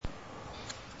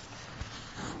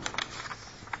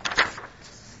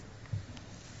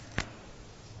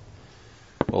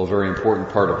Well, a very important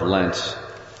part of Lent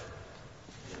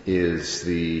is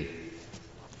the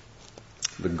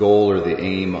goal or the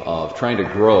aim of trying to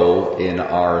grow in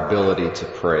our ability to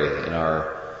pray, in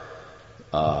our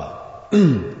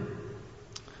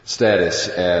status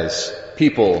as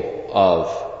people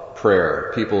of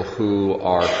prayer, people who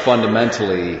are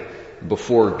fundamentally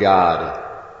before God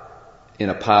in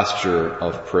a posture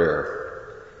of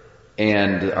prayer.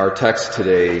 And our texts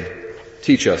today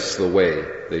teach us the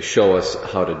way. They show us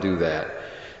how to do that.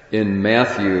 In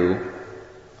Matthew,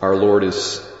 our Lord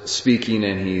is speaking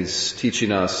and He's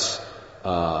teaching us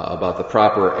about the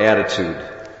proper attitude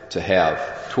to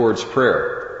have towards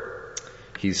prayer.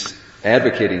 He's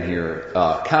advocating here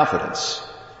confidence,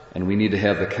 and we need to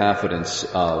have the confidence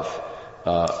of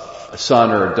a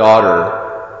son or a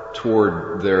daughter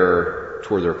toward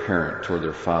their parent, toward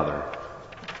their father.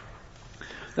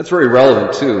 That's very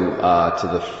relevant too to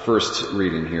the first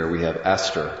reading here. We have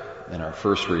Esther in our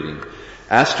first reading.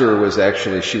 Esther was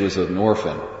an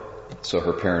orphan, so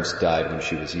her parents died when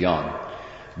she was young.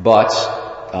 But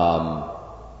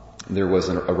there was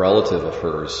a relative of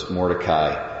hers,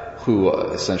 Mordecai, who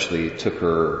essentially took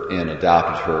her in,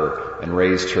 adopted her, and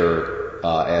raised her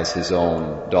as his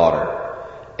own daughter.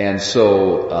 And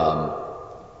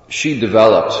so she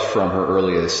developed from her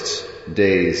earliest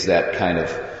days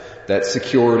that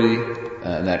security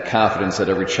and that confidence that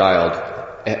every child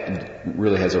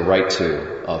really has a right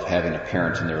to, of having a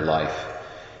parent in their life.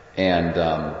 And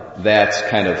that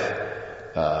kind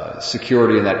of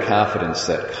security and that confidence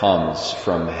that comes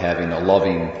from having a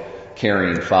loving,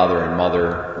 caring father and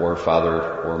mother, or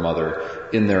father or mother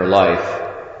in their life,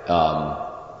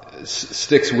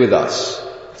 sticks with us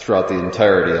throughout the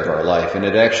entirety of our life. And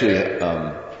it actually,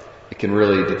 it can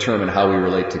really determine how we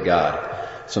relate to God.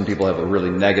 Some people have a really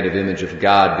negative image of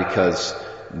God because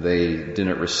they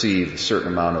didn't receive a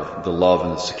certain amount of the love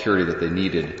and the security that they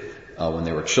needed when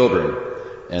they were children.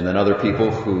 And then other people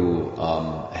who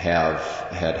have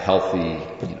had healthy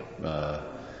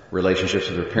relationships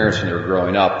with their parents when they were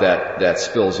growing up, that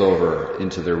spills over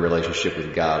into their relationship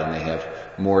with God, and they have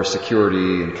more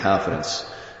security and confidence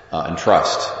and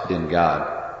trust in God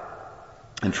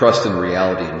and trust in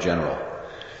reality in general.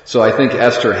 So I think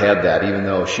Esther had that, even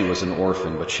though she was an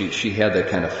orphan, but she had that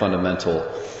kind of fundamental,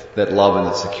 that love and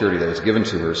that security that was given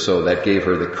to her, so that gave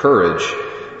her the courage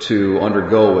to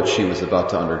undergo what she was about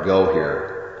to undergo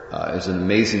here. It was an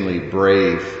amazingly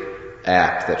brave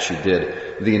act that she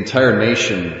did. The entire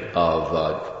nation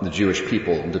of the Jewish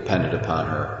people depended upon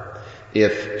her.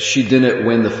 If she didn't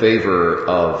win the favor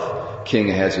of King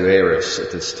Ahasuerus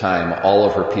at this time, all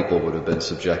of her people would have been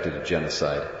subjected to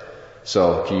genocide.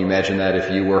 So can you imagine that if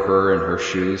you were her in her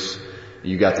shoes?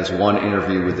 You got this one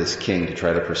interview with this king to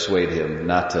try to persuade him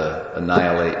not to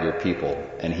annihilate your people,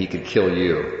 and he could kill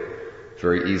you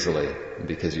very easily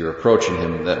because you're approaching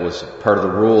him. That was part of the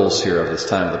rules here of this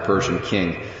time of the Persian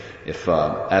king. If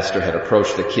Esther had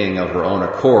approached the king of her own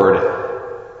accord,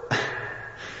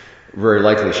 very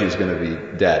likely she was going to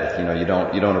be dead. You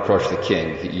don't approach the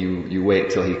king. You wait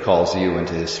till he calls you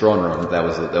into his throne room. That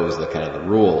was the kind of the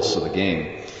rules of the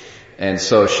game. And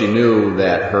so she knew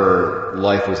that her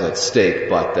life was at stake,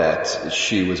 but that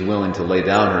she was willing to lay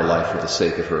down her life for the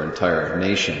sake of her entire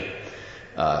nation.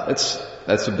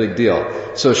 That's a big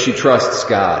deal. So she trusts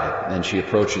God, and she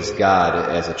approaches God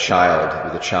as a child,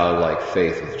 with a childlike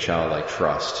faith, with a childlike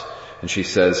trust. And she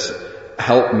says,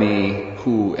 "Help me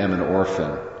who am an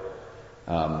orphan."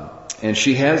 And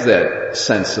she has that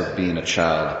sense of being a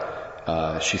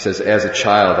child. She says, "As a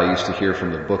child, I used to hear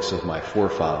from the books of my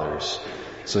forefathers."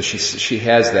 So she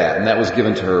has that, and that was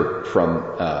given to her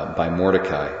by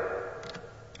Mordecai.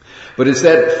 But it's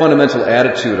that fundamental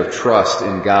attitude of trust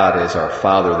in God as our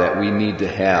Father that we need to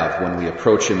have when we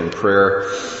approach Him in prayer,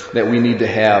 that we need to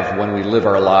have when we live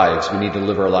our lives. We need to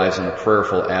live our lives in a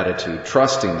prayerful attitude,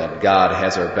 trusting that God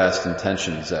has our best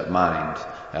intentions at mind,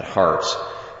 at heart.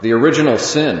 The original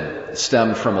sin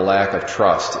stemmed from a lack of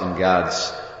trust in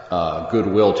God's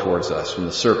goodwill towards us. When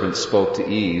the serpent spoke to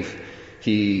Eve,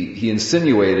 he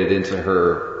insinuated into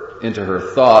her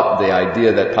thought the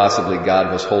idea that possibly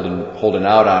God was holding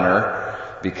out on her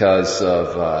because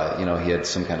of he had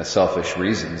some kind of selfish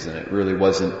reasons, and it really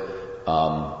wasn't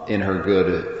in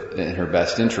her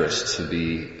best interest to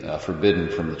be forbidden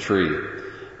from the tree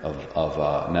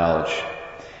of knowledge.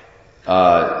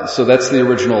 So that's the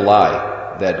original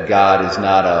lie, that God is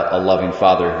not a loving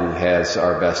Father who has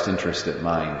our best interest at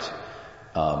mind.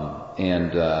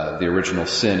 And the original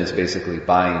sin is basically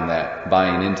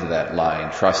buying into that lie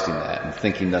and trusting that and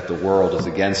thinking that the world is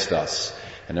against us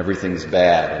and everything's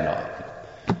bad.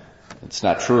 And it's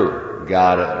not true.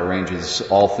 God arranges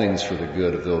all things for the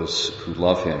good of those who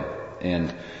love Him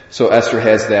And so Esther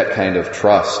has that kind of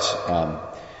trust.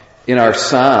 In our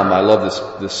psalm, I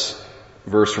love this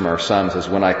verse from our psalm. It says,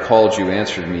 "When I called, you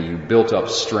answered me. You built up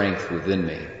strength within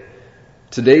me."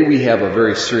 Today we have a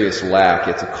very serious lack.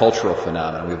 It's a cultural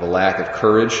phenomenon. We have a lack of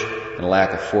courage and a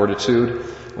lack of fortitude.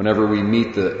 Whenever we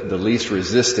meet the least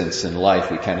resistance in life,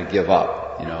 we kind of give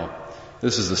up, you know.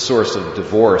 This is the source of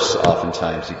divorce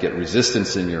oftentimes. You get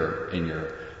resistance in your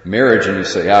marriage and you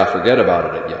say, forget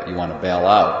about it. You want to bail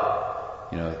out.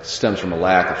 You know, it stems from a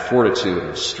lack of fortitude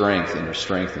and strength, inner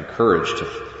strength and courage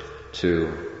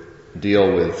to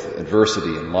deal with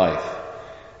adversity in life.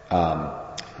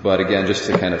 But again, just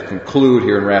to kind of conclude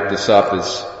here and wrap this up,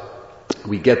 is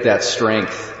we get that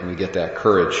strength and we get that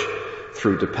courage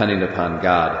through depending upon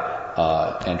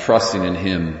God and trusting in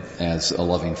Him as a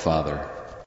loving Father.